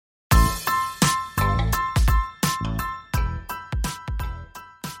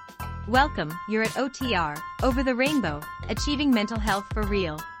Welcome, you're at OTR, Over the Rainbow, Achieving Mental Health for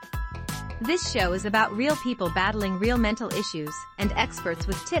Real. This show is about real people battling real mental issues, and experts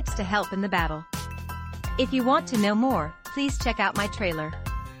with tips to help in the battle. If you want to know more, please check out my trailer.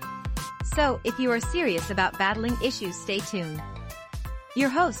 So, if you are serious about battling issues, stay tuned. Your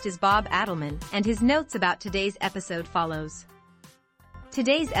host is Bob Adelman, and his notes about today's episode follows.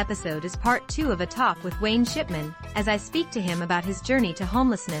 Today's episode is part 2 of a talk with Wayne Shipman, as I speak to him about his journey to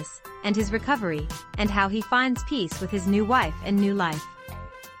homelessness, and his recovery, and how he finds peace with his new wife and new life.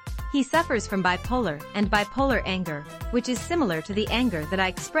 He suffers from bipolar and bipolar anger, which is similar to the anger that I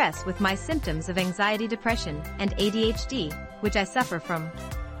express with my symptoms of anxiety, depression, and ADHD, which I suffer from.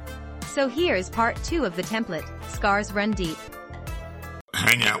 So here is part 2 of the template, Scars Run Deep.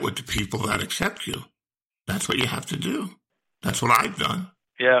 Hang out with the people that accept you. That's what you have to do. That's what I've done.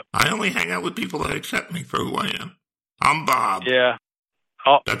 Yeah. I only hang out with people that accept me for who I am. I'm Bob. Yeah.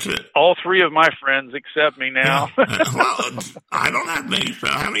 That's it. All 3 of my friends accept me now. Yeah. Well, I don't have many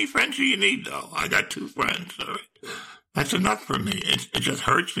friends. How many friends do you need, though? I got 2 friends. That's enough for me. It just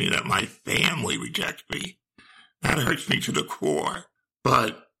hurts me that my family rejects me. That hurts me to the core.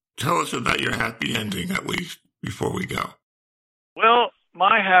 But tell us about your happy ending, at least, before we go. Well,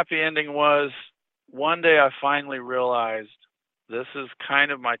 my happy ending was one day I finally realized this is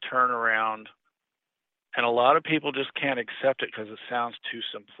kind of my turnaround, and a lot of people just can't accept it because it sounds too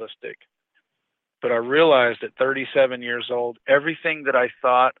simplistic. But I realized at 37 years old, everything that I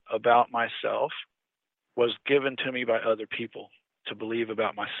thought about myself was given to me by other people to believe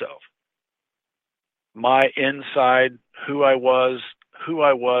about myself. My inside, who I was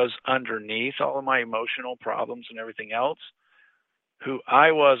underneath all of my emotional problems and everything else, who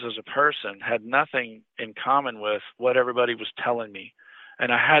I was as a person had nothing in common with what everybody was telling me.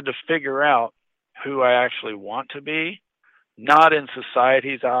 And I had to figure out who I actually want to be, not in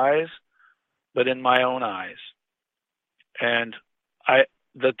society's eyes, but in my own eyes. And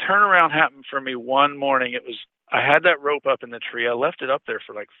the turnaround happened for me one morning. I had that rope up in the tree. I left it up there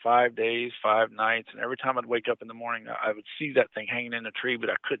for like 5 days, 5 nights. And every time I'd wake up in the morning, I would see that thing hanging in the tree,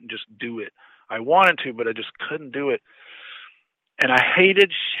 but I couldn't just do it. I wanted to, but I just couldn't do it. And I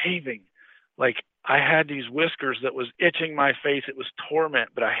hated shaving. Like, I had these whiskers that was itching my face. It was torment,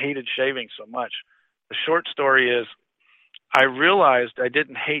 but I hated shaving so much. The short story is, I realized I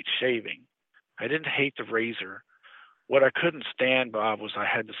didn't hate shaving. I didn't hate the razor. What I couldn't stand, Bob, was I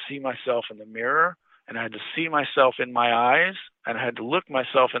had to see myself in the mirror, and I had to see myself in my eyes, and I had to look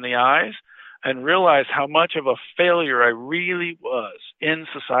myself in the eyes and realize how much of a failure I really was in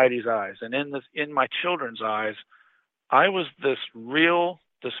society's eyes and in my children's eyes. I was this real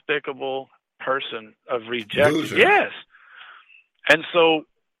despicable person of rejection. Loser. Yes. And so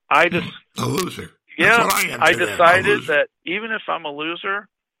I just a loser. Yeah, I today. decided that even if I'm a loser,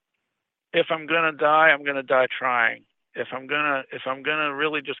 if I'm gonna die, I'm gonna die trying. If I'm gonna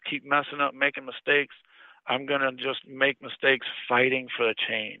really just keep messing up, making mistakes, I'm gonna just make mistakes fighting for a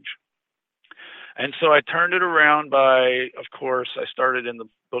change. And so I turned it around by, of course, I started in the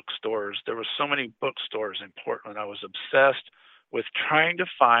bookstores. There were so many bookstores in Portland. I was obsessed with trying to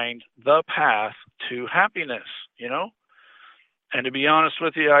find the path to happiness, you know? And to be honest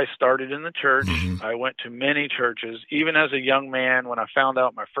with you, I started in the church. Mm-hmm. I went to many churches. Even as a young man, when I found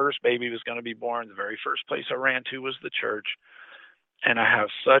out my first baby was going to be born, the very first place I ran to was the church. And I have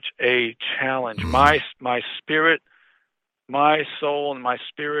such a challenge. Mm-hmm. My spirit, my soul and my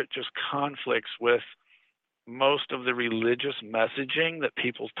spirit just conflicts with most of the religious messaging that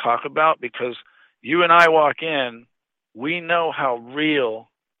people talk about, because you and I walk in, we know how real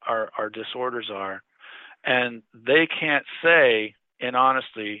our disorders are. And they can't say, in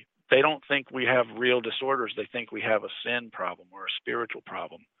honesty, they don't think we have real disorders. They think we have a sin problem or a spiritual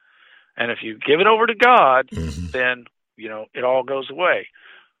problem. And if you give it over to God, then, it all goes away.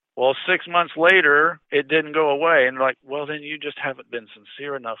 Well, 6 months later, it didn't go away. And like, well, then you just haven't been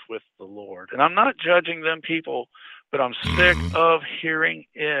sincere enough with the Lord. And I'm not judging them people, but I'm sick of hearing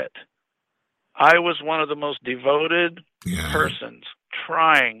it. I was one of the most devoted persons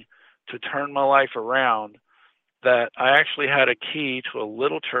trying to turn my life around, that I actually had a key to a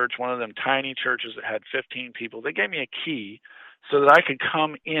little church, one of them tiny churches that had 15 people. They gave me a key so that I could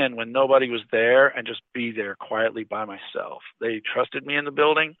come in when nobody was there and just be there quietly by myself. They trusted me in the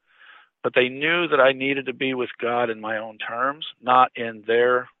building, but they knew that I needed to be with God in my own terms, not in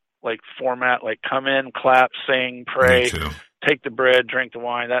their format, like come in, clap, sing, pray, take the bread, drink the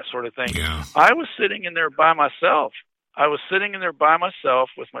wine, that sort of thing. Yeah. I was sitting in there by myself. I was sitting in there by myself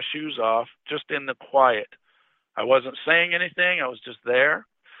with my shoes off, just in the quiet. I wasn't saying anything. I was just there.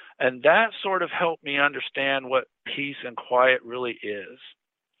 And that sort of helped me understand what peace and quiet really is.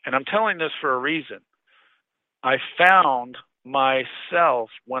 And I'm telling this for a reason. I found myself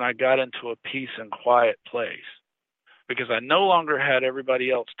when I got into a peace and quiet place, because I no longer had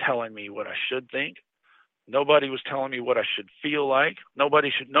everybody else telling me what I should think. Nobody was telling me what I should feel like.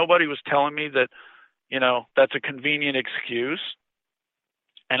 Nobody was telling me that, that's a convenient excuse.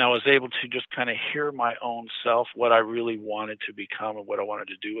 And I was able to just kind of hear my own self, what I really wanted to become and what I wanted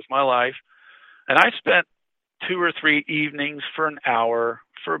to do with my life. And I spent 2 or 3 evenings for an hour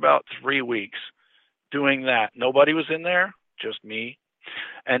for about 3 weeks doing that. Nobody was in there, just me.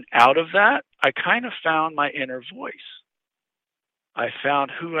 And out of that, I kind of found my inner voice. I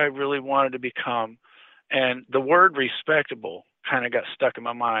found who I really wanted to become. And the word respectable kind of got stuck in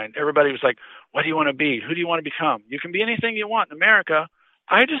my mind. Everybody was like, what do you want to be? Who do you want to become? You can be anything you want in America.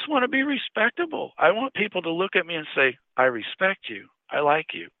 I just want to be respectable. I want people to look at me and say, I respect you. I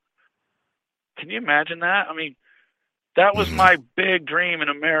like you. Can you imagine that? I mean, that was my big dream in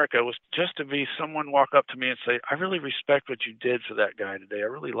America, was just to be someone walk up to me and say, I really respect what you did for that guy today. I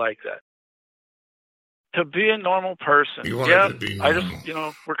really like that. To be a normal person. You wanted to be normal.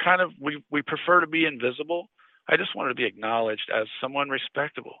 I just, we prefer to be invisible. I just wanted to be acknowledged as someone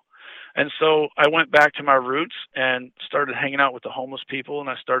respectable. And so I went back to my roots and started hanging out with the homeless people, and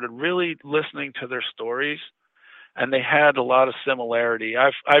I started really listening to their stories, and they had a lot of similarity.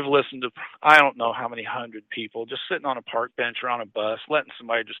 I've listened to, I don't know how many 100 people just sitting on a park bench or on a bus, letting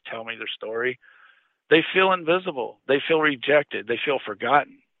somebody just tell me their story. They feel invisible. They feel rejected. They feel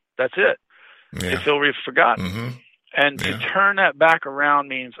forgotten. That's it. Yeah. They feel forgotten. Mm-hmm. And to turn that back around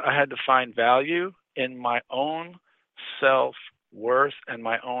means I had to find value in my own self-worth and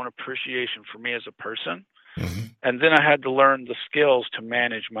my own appreciation for me as a person. Mm-hmm. And then I had to learn the skills to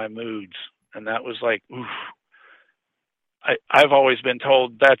manage my moods. And that was like, oof. I've always been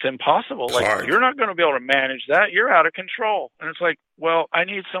told that's impossible. Like, hard. You're not going to be able to manage that. You're out of control. And it's like, well, I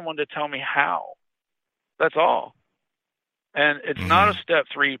need someone to tell me how. That's all. And it's not a step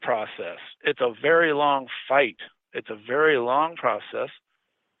 3 process. It's a very long fight. It's a very long process.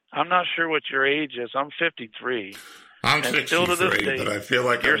 I'm not sure what your age is. I'm 53. I'm and 63, still to this day, but I feel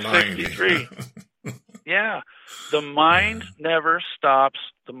like you're I'm 90. 63. Yeah. The mind never stops.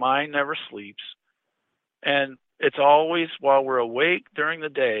 The mind never sleeps. And it's always, while we're awake during the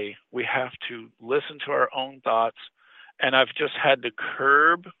day, we have to listen to our own thoughts. And I've just had to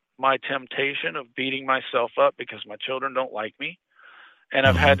curb my temptation of beating myself up because my children don't like me. And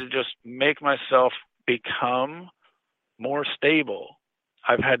I've had to just make myself become more stable.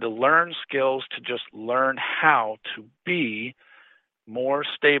 I've had to learn skills to just learn how to be more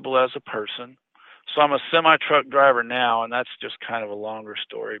stable as a person. So I'm a semi-truck driver now, and that's just kind of a longer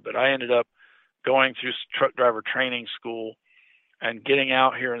story. But I ended up going through truck driver training school and getting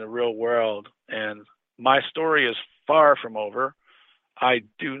out here in the real world. And my story is far from over. I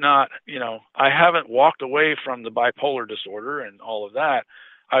do not, I haven't walked away from the bipolar disorder and all of that.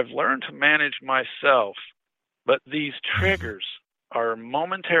 I've learned to manage myself, but these triggers are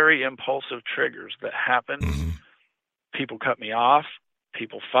momentary impulsive triggers that happen. People cut me off.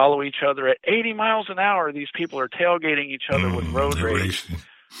 People follow each other at 80 miles an hour. These people are tailgating each other with road rage.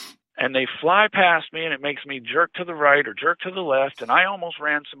 And they fly past me, and it makes me jerk to the right or jerk to the left, and I almost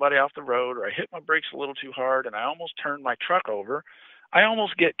ran somebody off the road, or I hit my brakes a little too hard, and I almost turned my truck over. I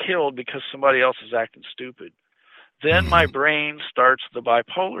almost get killed because somebody else is acting stupid. Then my brain starts the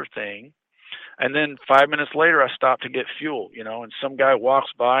bipolar thing, and then 5 minutes later I stop to get fuel, and some guy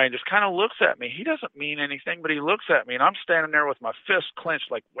walks by and just kind of looks at me. He doesn't mean anything, but he looks at me, and I'm standing there with my fist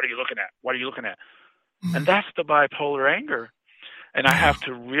clenched like, what are you looking at? What are you looking at? And that's the bipolar anger. And I have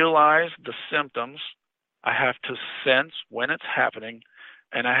to realize the symptoms. I have to sense when it's happening,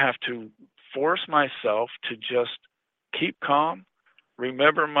 and I have to force myself to just keep calm.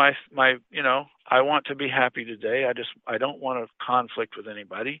 Remember my I want to be happy today. I don't want to conflict with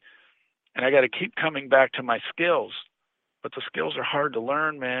anybody. And I got to keep coming back to my skills. But the skills are hard to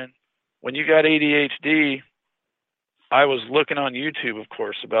learn, man. When you got ADHD, I was looking on YouTube, of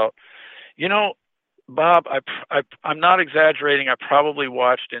course, about, Bob, I'm not exaggerating. I probably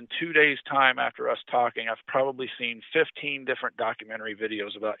watched in 2 days' time after us talking, I've probably seen 15 different documentary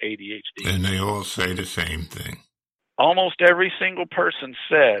videos about ADHD. And they all say the same thing. Almost every single person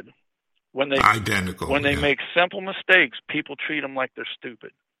said when they make simple mistakes, people treat them like they're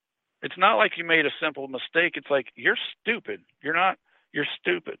stupid. It's not like you made a simple mistake. It's like, you're stupid. You're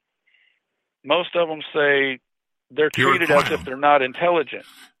stupid. Most of them say they're treated as if they're not intelligent.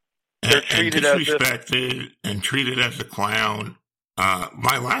 They're treated and disrespected and treated as a clown.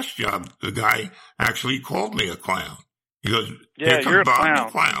 My last job, the guy actually called me a clown. He goes, "Yeah, you're a Bob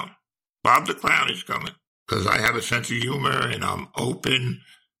the clown. Bob the clown is coming." Because I have a sense of humor and I'm open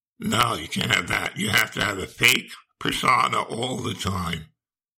No, you can't have that. You have to have a fake persona all the time.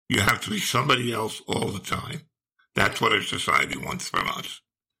 You have to be somebody else all the time. That's what our society wants from us.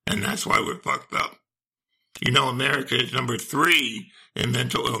 And that's why we're fucked up. You know, America is number 3 in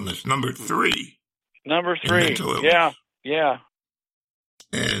mental illness. Number 3. Number in 3. mental illness. Yeah.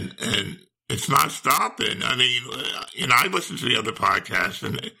 And it's not stopping. I mean, I listen to the other podcasts,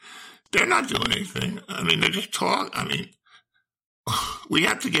 and they're not doing anything. I mean, they're just talking. I mean, we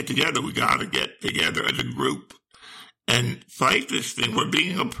have to get together. We got to get together as a group and fight this thing. We're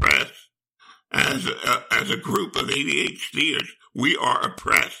being oppressed as a group of ADHDers. We are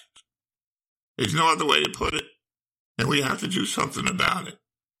oppressed. There's no other way to put it. And we have to do something about it.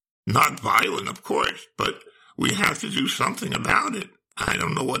 Not violent, of course, but we have to do something about it. I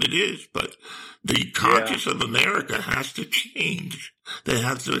don't know what it is, but the conscience of America has to change. They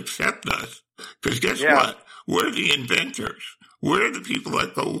have to accept us. Because guess what? We're the inventors. We're the people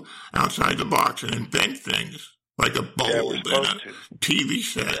that go outside the box and invent things, like a bulb and a TV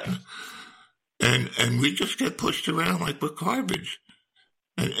set. Yeah. And we just get pushed around like we're garbage.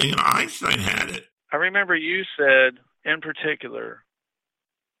 And Einstein had it. I remember you said, in particular,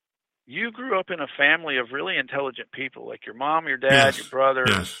 you grew up in a family of really intelligent people, like your mom, your dad, your brother.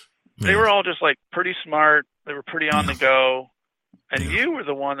 Yes. They were all just like pretty smart. They were pretty on the go. And you were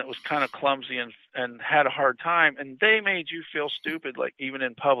the one that was kind of clumsy and had a hard time. And they made you feel stupid, like even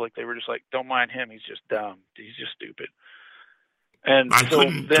in public. They were just like, don't mind him. He's just dumb. He's just stupid. And I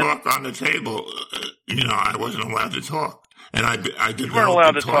couldn't talk on the table. I wasn't allowed to talk. And I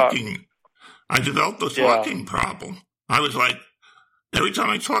developed the talking problem. I was like, every time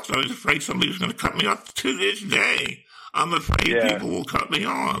I talked, I was afraid somebody was going to cut me off. To this day, I'm afraid people will cut me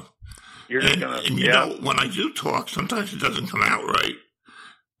off. And when I do talk, sometimes it doesn't come out right.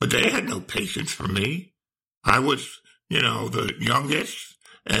 But they had no patience for me. I was, the youngest,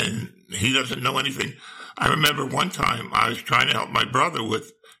 and he doesn't know anything. I remember one time I was trying to help my brother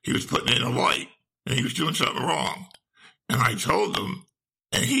he was putting in a light, and he was doing something wrong. And I told him,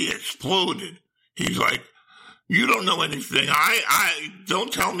 and he exploded. He's like, you don't know anything. I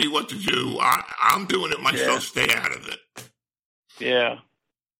don't tell me what to do. I'm doing it myself. Stay out of it. Yeah.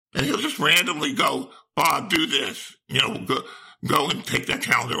 And he'll just randomly go, Bob, do this. Go and take that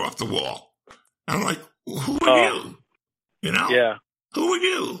calendar off the wall. I'm like, who are you? Yeah. Who are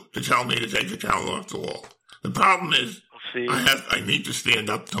you to tell me to take the calendar off the wall? The problem is, I need to stand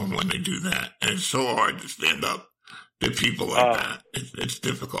up to them when they do that. And it's so hard to stand up to people like that. It's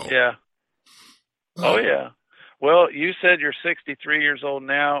difficult. Yeah. Yeah. Well, you said you're 63 years old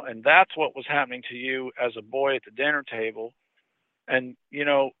now, and that's what was happening to you as a boy at the dinner table. And,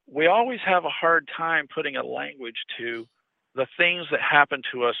 we always have a hard time putting a language to the things that happened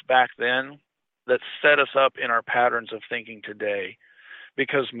to us back then that set us up in our patterns of thinking today.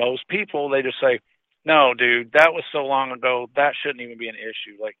 Because most people, they just say, no, dude, that was so long ago, that shouldn't even be an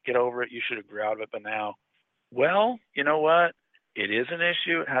issue. Like, get over it. You should have grew out of it by now. Well, you know what? It is an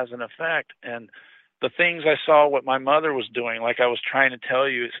issue. It has an effect. And the things I saw what my mother was doing, like I was trying to tell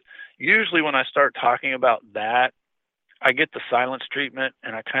you, is usually when I start talking about that, I get the silence treatment,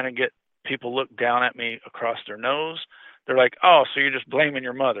 and I kind of get people look down at me across their nose. They're like, oh, so you're just blaming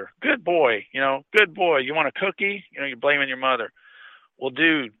your mother. Good boy. Good boy. You want a cookie? You're blaming your mother. Well,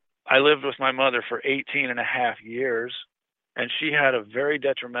 dude, I lived with my mother for 18 and a half years, and she had a very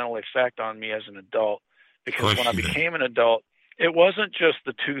detrimental effect on me as an adult, because when I became an adult, it wasn't just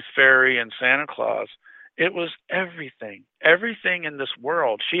the Tooth Fairy and Santa Claus. It was everything in this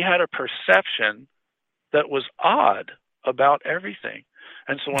world. She had a perception that was odd about everything.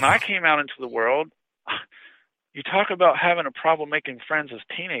 And so when I came out into the world, you talk about having a problem making friends as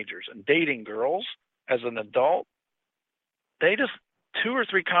teenagers and dating girls as an adult. They just 2 or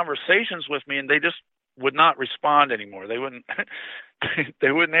 3 conversations with me, and they just would not respond anymore. They wouldn't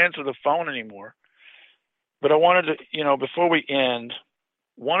answer the phone anymore. But I wanted to, before we end,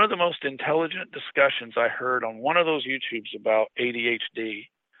 one of the most intelligent discussions I heard on one of those YouTubes about ADHD,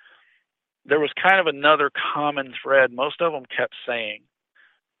 there was kind of another common thread. Most of them kept saying,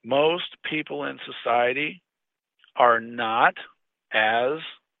 most people in society are not as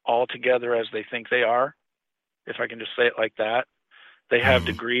altogether as they think they are, if I can just say it like that. They have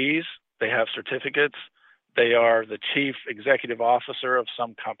degrees, they have certificates, they are the chief executive officer of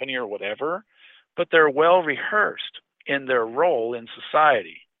some company or whatever, but they're well rehearsed in their role in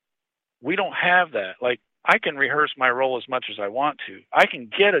society. We don't have that. Like, I can rehearse my role as much as I want to. I can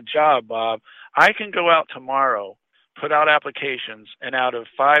get a job, Bob. I can go out tomorrow, put out applications, and out of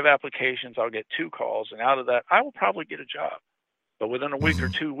 5 applications, I'll get 2 calls. And out of that, I will probably get a job. But within a week or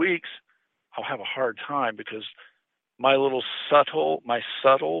 2 weeks, I'll have a hard time because my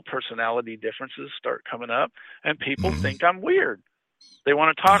subtle personality differences start coming up, and people think I'm weird. They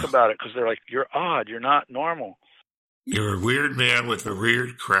want to talk about it because they're like, "You're odd. You're not normal." You're a weird man with a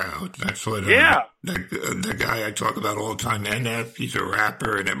weird crowd. That's what the guy I talk about all the time, NF, he's a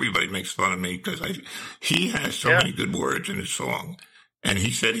rapper, and everybody makes fun of me because he has so many good words in his song. And he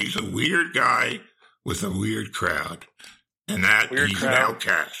said he's a weird guy with a weird crowd. And that he's an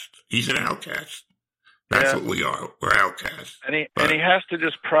outcast. He's an outcast. That's what we are. We're outcasts. And he has to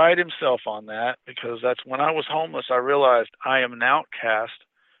just pride himself on that, because that's when I was homeless, I realized I am an outcast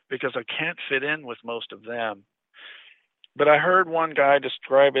because I can't fit in with most of them. But I heard one guy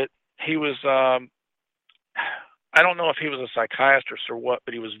describe it. He was, I don't know if he was a psychiatrist or what,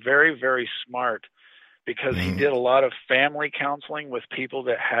 but he was very, very smart, because he did a lot of family counseling with people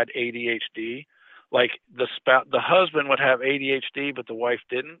that had ADHD. Like the husband would have ADHD, but the wife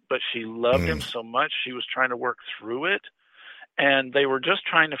didn't, but she loved him so much, she was trying to work through it. And they were just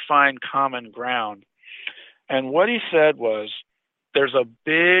trying to find common ground. And what he said was, there's a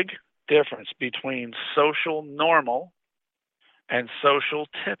big difference between social normal and social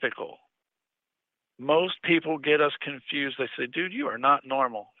typical. Most people get us confused. They say, dude, you are not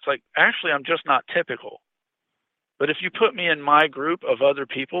normal. It's like, actually, I'm just not typical. But if you put me in my group of other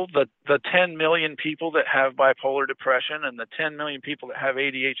people, the 10 million people that have bipolar depression and the 10 million people that have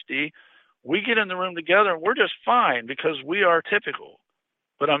ADHD, we get in the room together and we're just fine because we are typical.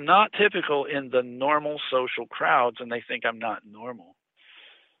 But I'm not typical in the normal social crowds, and they think I'm not normal.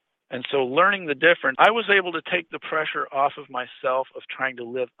 And so learning the difference, I was able to take the pressure off of myself of trying to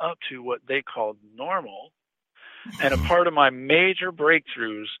live up to what they called normal. And a part of my major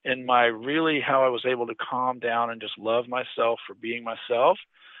breakthroughs in my really how I was able to calm down and just love myself for being myself,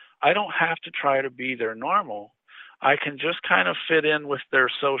 I don't have to try to be their normal. I can just kind of fit in with their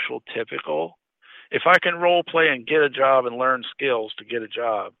social typical. If I can role play and get a job and learn skills to get a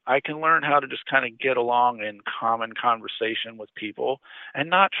job, I can learn how to just kind of get along in common conversation with people and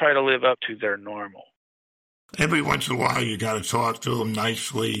not try to live up to their normal. Every once in a while, you got to talk to them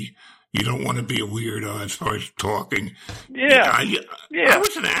nicely. You don't want to be a weirdo as far as talking. I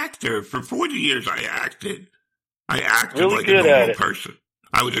was an actor. For 40 years, I acted. I acted really like a normal person.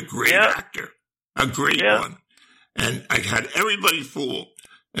 I was a great actor, a great one. And I had everybody fooled.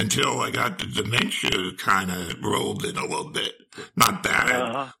 Until I got the dementia kind of rolled in a little bit. Not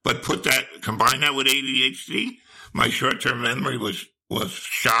bad, but combine that with ADHD, my short-term memory was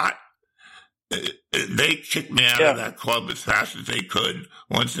shot. They kicked me out of that club as fast as they could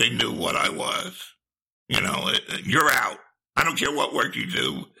once they knew what I was. You know, you're out. I don't care what work you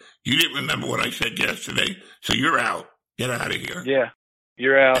do. You didn't remember what I said yesterday, so you're out. Get out of here. Yeah,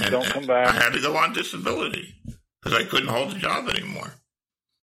 you're out. Don't come back. I had to go on disability because I couldn't hold the job anymore.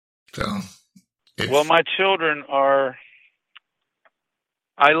 So, well, my children I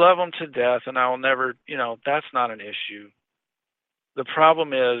love them to death, and I'll never, that's not an issue. The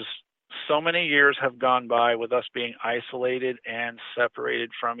problem is so many years have gone by with us being isolated and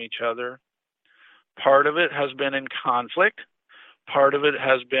separated from each other. Part of it has been in conflict. Part of it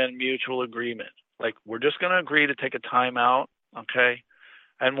has been mutual agreement. Like, we're just going to agree to take a time out, okay?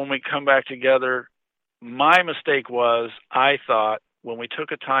 And when we come back together, my mistake was I thought, when we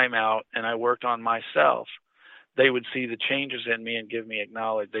took a time out and I worked on myself, they would see the changes in me and give me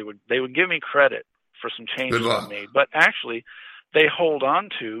acknowledge. They would give me credit for some changes I made. But actually, they hold on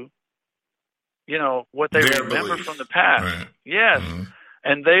to, what they remember from the past. Right. Yes. Mm-hmm.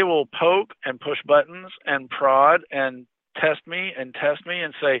 And they will poke and push buttons and prod and test me and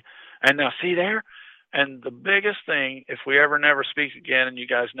say, and now see there? And the biggest thing, if we ever never speak again and you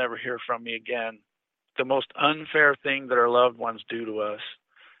guys never hear from me again, the most unfair thing that our loved ones do to us,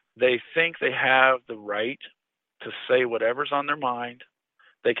 they think they have the right to say whatever's on their mind.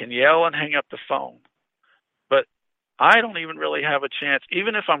 They can yell and hang up the phone. But I don't even really have a chance.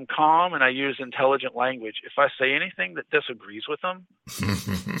 Even if I'm calm and I use intelligent language, if I say anything that disagrees with them,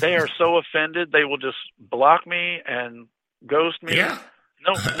 they are so offended, they will just block me and ghost me. Yeah.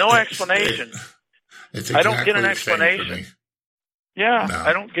 No explanation. It's I don't get an explanation. Yeah, no.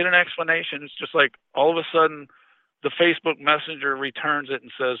 I don't get an explanation. It's just like all of a sudden the Facebook Messenger returns it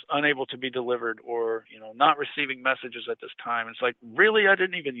and says unable to be delivered, or, not receiving messages at this time. It's like, really? I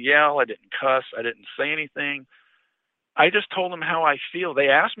didn't even yell. I didn't cuss. I didn't say anything. I just told them how I feel. They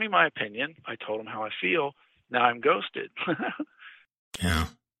asked me my opinion. I told them how I feel. Now I'm ghosted. Yeah.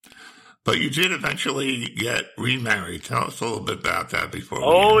 But you did eventually get remarried. Tell us a little bit about that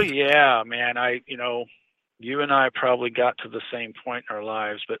before. Yeah, man. You and I probably got to the same point in our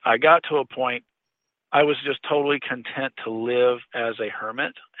lives, but I got to a point I was just totally content to live as a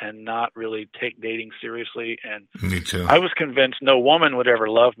hermit and not really take dating seriously. And Me too. I was convinced no woman would ever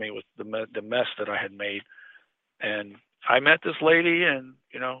love me with the mess that I had made. And I met this lady, and,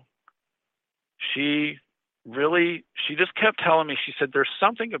 she just kept telling me, she said, there's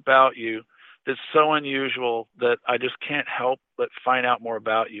something about you that's so unusual that I just can't help but find out more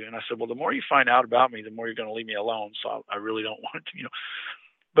about you. And I said, well, the more you find out about me, the more you're going to leave me alone. So I really don't want to,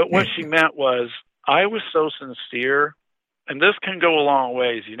 But what she meant was I was so sincere, and this can go a long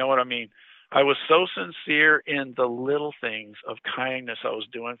ways. You know what I mean? I was so sincere in the little things of kindness I was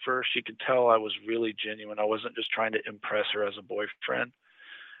doing for her. She could tell I was really genuine. I wasn't just trying to impress her as a boyfriend.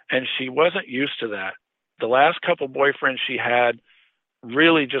 And she wasn't used to that. The last couple boyfriends she had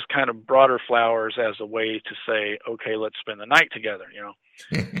really just kind of brought her flowers as a way to say, okay, let's spend the night together,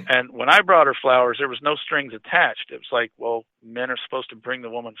 And when I brought her flowers, there was no strings attached. It was like, well, men are supposed to bring the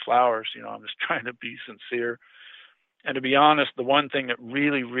woman flowers. I'm just trying to be sincere. And to be honest, the one thing that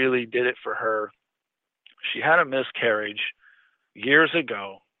really, really did it for her, she had a miscarriage years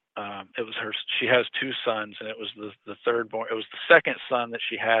ago. She has 2 sons, and it was the third born. It was the second son that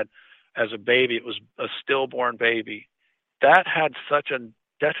she had as a baby. It was a stillborn baby. That had such a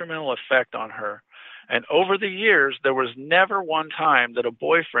detrimental effect on her. And over the years, there was never one time that a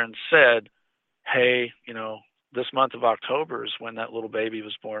boyfriend said, hey, this month of October is when that little baby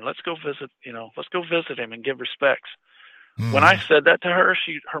was born. Let's go visit him and give respects. When I said that to her,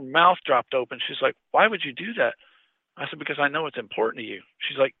 her mouth dropped open. She's like, why would you do that? I said, because I know it's important to you.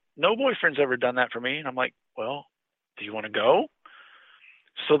 She's like, no boyfriend's ever done that for me. And I'm like, well, do you want to go?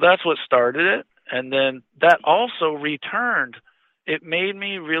 So that's what started it. And then that also returned. It made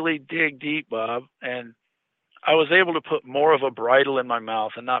me really dig deep, Bob. And I was able to put more of a bridle in my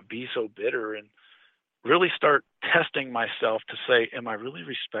mouth and not be so bitter and really start testing myself to say, am I really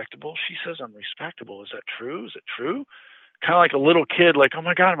respectable? She says I'm respectable. Is that true? Is it true? Kind of like a little kid, like, oh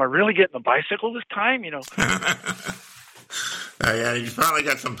my God, am I really getting a bicycle this time? Yeah, you probably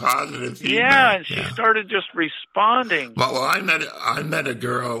got some positive feedback. Yeah, and she started just responding. Well, I met a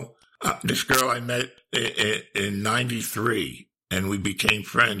girl. This girl I met in '93, and we became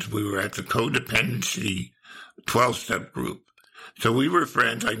friends. We were at the Codependency 12-step group, so we were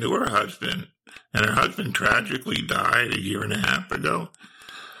friends. I knew her husband, and her husband tragically died 1.5 years ago.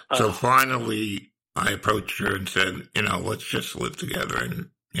 So finally, I approached her and said, let's just live together and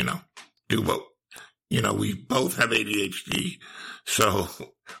do what. We both have ADHD, so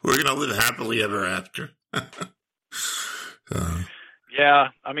we're going to live happily ever after. Yeah,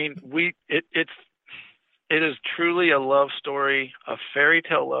 I mean, it is truly a love story, a fairy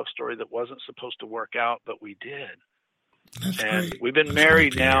tale love story that wasn't supposed to work out, but we did. That's and great. We've been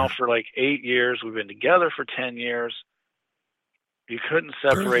married now for like 8 years. We've been together for 10 years. You couldn't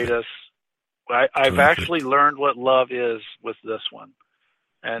separate us. I've actually learned what love is with this one.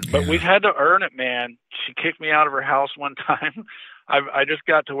 But we've had to earn it, man. She kicked me out of her house one time. I just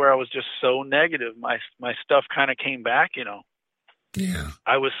got to where I was just so negative. My stuff kind of came back, Yeah.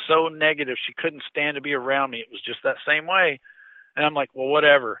 I was so negative. She couldn't stand to be around me. It was just that same way. And I'm like, well,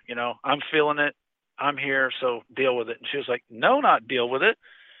 whatever, I'm feeling it. I'm here, so deal with it. And she was like, no, not deal with it.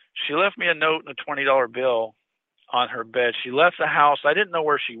 She left me a note and a $20 bill on her bed. She left the house. I didn't know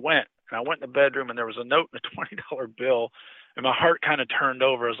where she went. And I went in the bedroom, and there was a note and a $20 bill. And my heart kind of turned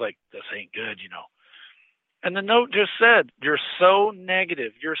over. I was like, this ain't good, And the note just said, you're so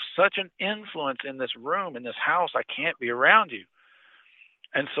negative. You're such an influence in this room, in this house. I can't be around you.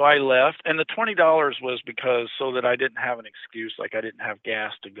 And so I left. And the $20 was because so that I didn't have an excuse, like I didn't have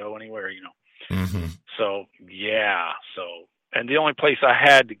gas to go anywhere, Mm-hmm. So, yeah. And the only place I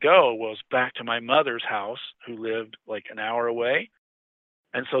had to go was back to my mother's house, who lived like an hour away.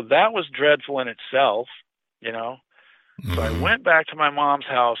 And so that was dreadful in itself, So I went back to my mom's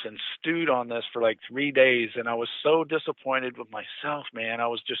house and stewed on this for like 3 days. And I was so disappointed with myself, man. I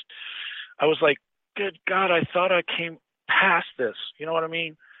was like, good God, I thought I came past this. You know what I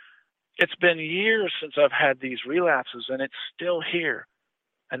mean? It's been years since I've had these relapses, and it's still here.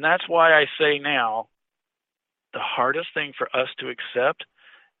 And that's why I say now, the hardest thing for us to accept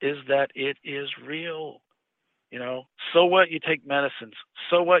is that it is real. So what, you take medicines?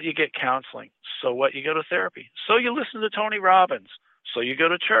 So what, you get counseling? So what, you go to therapy? So you listen to Tony Robbins? So you go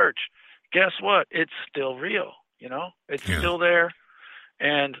to church? Guess what? It's still real. It's still there.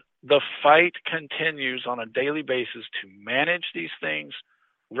 And the fight continues on a daily basis to manage these things,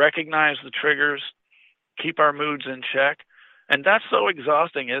 recognize the triggers, keep our moods in check. And that's so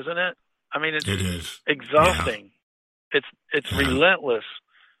exhausting, isn't it? I mean, it is exhausting. Yeah. It's relentless.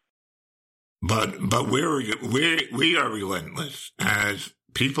 But we are relentless as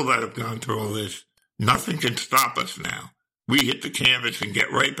people that have gone through all this nothing can stop us now. We hit the canvas and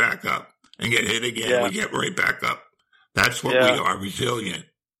get right back up and get hit again. Yeah. We get right back up. That's what Yeah. we are, resilient.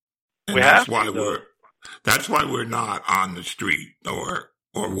 And We that's have why to, though. that's why we're not on the street or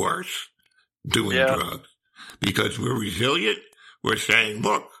worse doing Yeah. drugs. Because we're resilient. We're saying,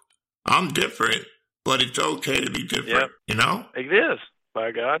 look, I'm different, but it's okay to be different. Yep. You know? It is,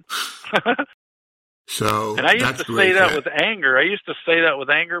 by God. So And I used that's to say great that with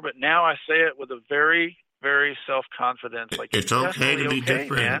anger. But now I say it with a very, very self-confidence. Like, it's okay to be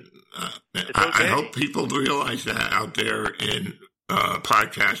different. I hope people realize that out there in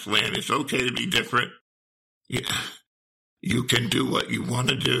podcast land. It's okay to be different. You can do what you want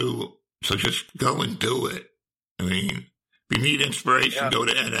to do, so just go and do it. I mean, if you need inspiration, go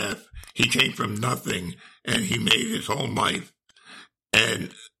to NF. He came from nothing, and he made his own life.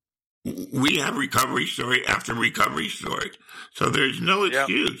 And we have recovery story after recovery story. So there's no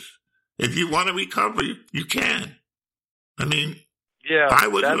excuse. If you want to recover, you can. I mean, I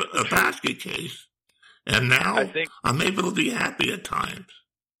was a basket case, and now I'm able to be happy at times.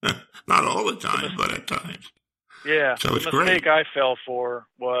 Not all the time, but at times. Yeah. So it's the great. mistake I fell for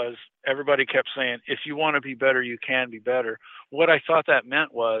was everybody kept saying, if you want to be better, you can be better. What I thought that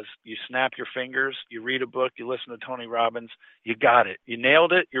meant was you snap your fingers, you read a book, you listen to Tony Robbins, you got it. You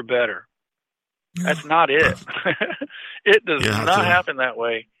nailed it, you're better. That's not it. It does not happen that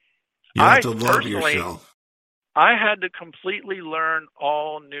way. You have to love yourself. I had to completely learn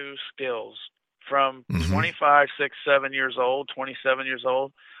all new skills from 25, 6, 7 years old, 27 years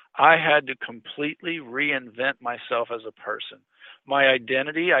old. I had to completely reinvent myself as a person. My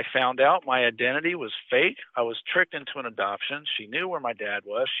identity, I found out my identity was fake. I was tricked into an adoption. She knew where my dad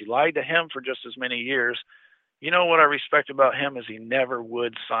was. She lied to him for just as many years. You know what I respect about him is he never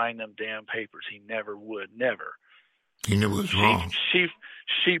would sign them damn papers. He never would, never. He knew it was wrong.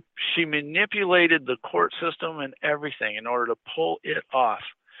 She manipulated the court system and everything in order to pull it off.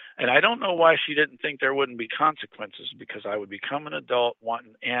 And I don't know why she didn't think there wouldn't be consequences, because I would become an adult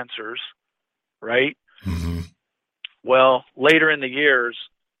wanting answers, right? Mm-hmm. Well, later in the years,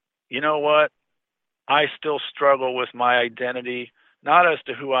 you know what? I still struggle with my identity, not as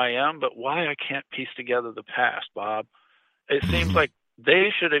to who I am, but why I can't piece together the past, Bob. It seems like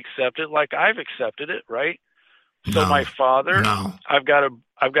they should accept it like I've accepted it, right? So my father, I've got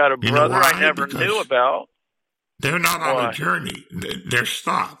a brother I never knew about. They're not on a journey. They're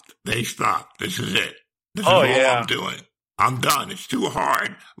stopped. They stopped. This is it. This is all I'm doing. I'm done. It's too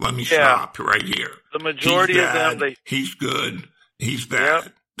hard. Let me stop right here. The majority of them, he's good. He's bad.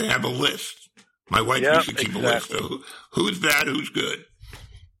 Yep. They have a list. My wife used to keep a list of who's bad, who's good.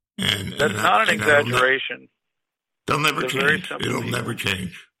 And that's not an exaggeration. They'll never change. It'll never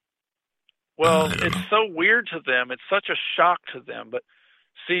change. Well, it's so weird to them. It's such a shock to them. But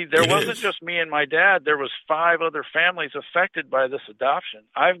see, there wasn't just me and my dad. There was 5 other families affected by this adoption.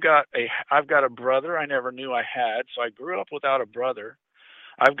 I've got a brother I never knew I had, so I grew up without a brother.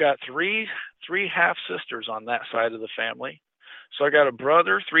 I've got three half sisters on that side of the family. So I got a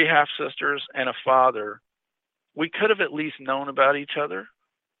brother, 3 half sisters, and a father. We could have at least known about each other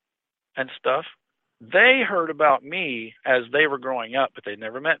and stuff. They heard about me as they were growing up, but they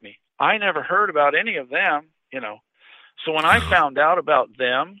never met me. I never heard about any of them, you know. So when I found out about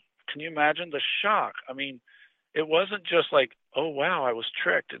them, can you imagine the shock? I mean, it wasn't just like, oh, wow, I was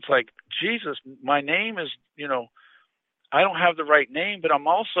tricked. It's like, Jesus, my name is, you know, I don't have the right name, but I'm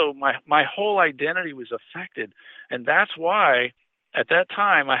also, my whole identity was affected. And that's why at that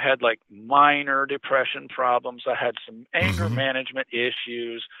time I had like minor depression problems. I had some anger management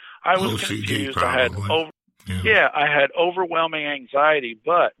issues. I was OCD confused. probably. I had overwhelming anxiety.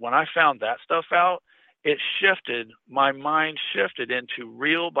 But when I found that stuff out, it shifted, my mind shifted into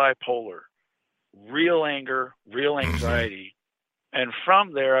real bipolar, real anger, real anxiety. And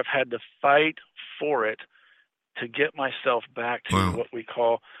from there, I've had to fight for it to get myself back to what we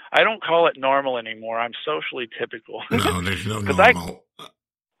call, I don't call it normal anymore. I'm socially typical. No, there's no normal.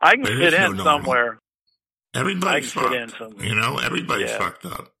 I can fit in somewhere. Everybody's fucked. You know, everybody's fucked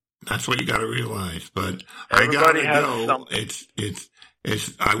up. That's what you got to realize. But everybody I gotta go. It's.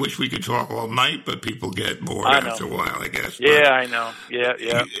 I wish we could talk all night, but people get bored after a while, I guess. Yeah, I know.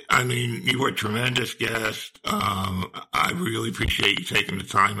 Yeah. I mean, you were a tremendous guest. I really appreciate you taking the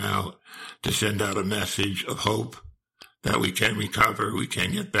time out to send out a message of hope that we can recover, we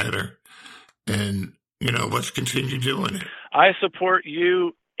can get better, and you know, let's continue doing it. I support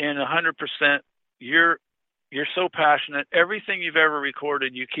you in 100%. You're so passionate. Everything you've ever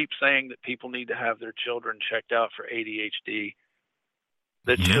recorded, you keep saying that people need to have their children checked out for ADHD.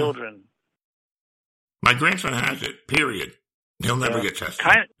 The children. My grandson has it, period. He'll never get tested.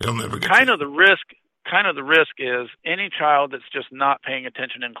 He'll never get kind tested. of the risk. kind of the risk is any child that's just not paying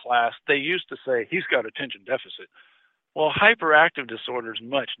attention in class, they used to say, he's got attention deficit. Well, hyperactive disorder is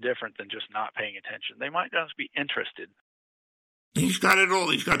much different than just not paying attention. They might just be interested. He's got it all.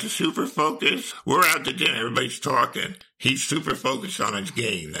 He's got the super focus. We're out to dinner. Everybody's talking. He's super focused on his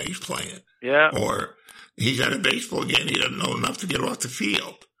game that he's playing. Yeah. Or he's at a baseball game. He doesn't know enough to get off the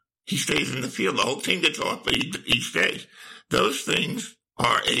field. He stays in the field. The whole team gets off, but he stays. Those things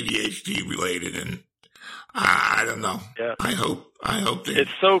are ADHD related, and I don't know. Yeah. I hope that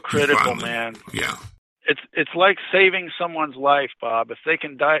it's so critical, man. Yeah. It's like saving someone's life, Bob. If they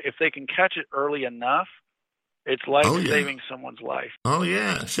can catch it early enough, it's like saving someone's life. Oh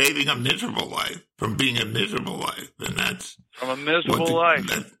yeah, saving a miserable life from being a miserable life, and that's from a miserable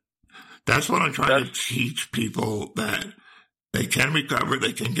life. That's what I'm trying to teach people, that they can recover,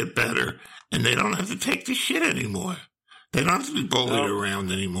 they can get better, and they don't have to take the shit anymore. They don't have to be bullied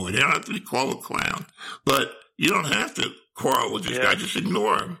around anymore. They don't have to be called a clown. But you don't have to quarrel with this guy. Just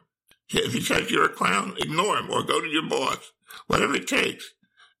ignore him. If he says you're a clown, ignore him or go to your boss. Whatever it takes.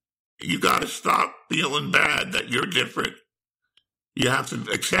 You got to stop feeling bad that you're different. You have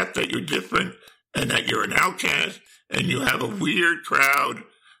to accept that you're different and that you're an outcast and you have a weird crowd.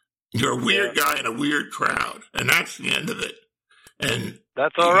 You're a weird guy in a weird crowd. And that's the end of it. And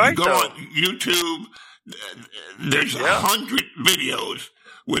that's all right. Go on YouTube. There's 100 videos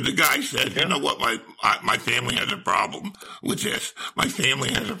where the guy said, you know what, my family has a problem with this. My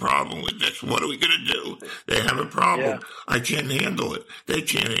family has a problem with this. What are we going to do? They have a problem. I can't handle it. They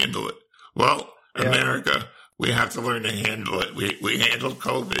can't handle it. Well, America, we have to learn to handle it. We handled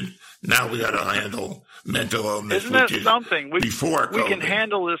COVID. Now we got to handle mental illness. Isn't that something? Before COVID.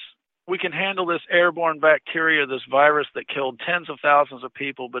 We can handle this airborne bacteria, this virus that killed tens of thousands of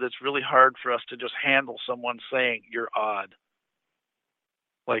people, but it's really hard for us to just handle someone saying you're odd.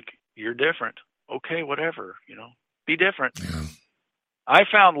 Like, you're different. Okay, whatever, be different. Yeah. I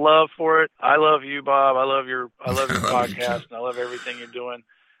found love for it. I love you, Bob. I love your podcast, and I love everything you're doing.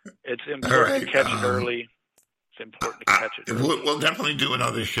 It's important to catch it early. It's important to catch it early. We'll definitely do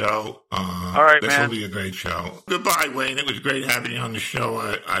another show. All right, this will be a great show. Goodbye, Wayne. It was great having you on the show.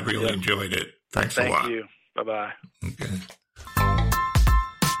 I really enjoyed it. Thanks a lot. Thank you. Bye-bye. Okay.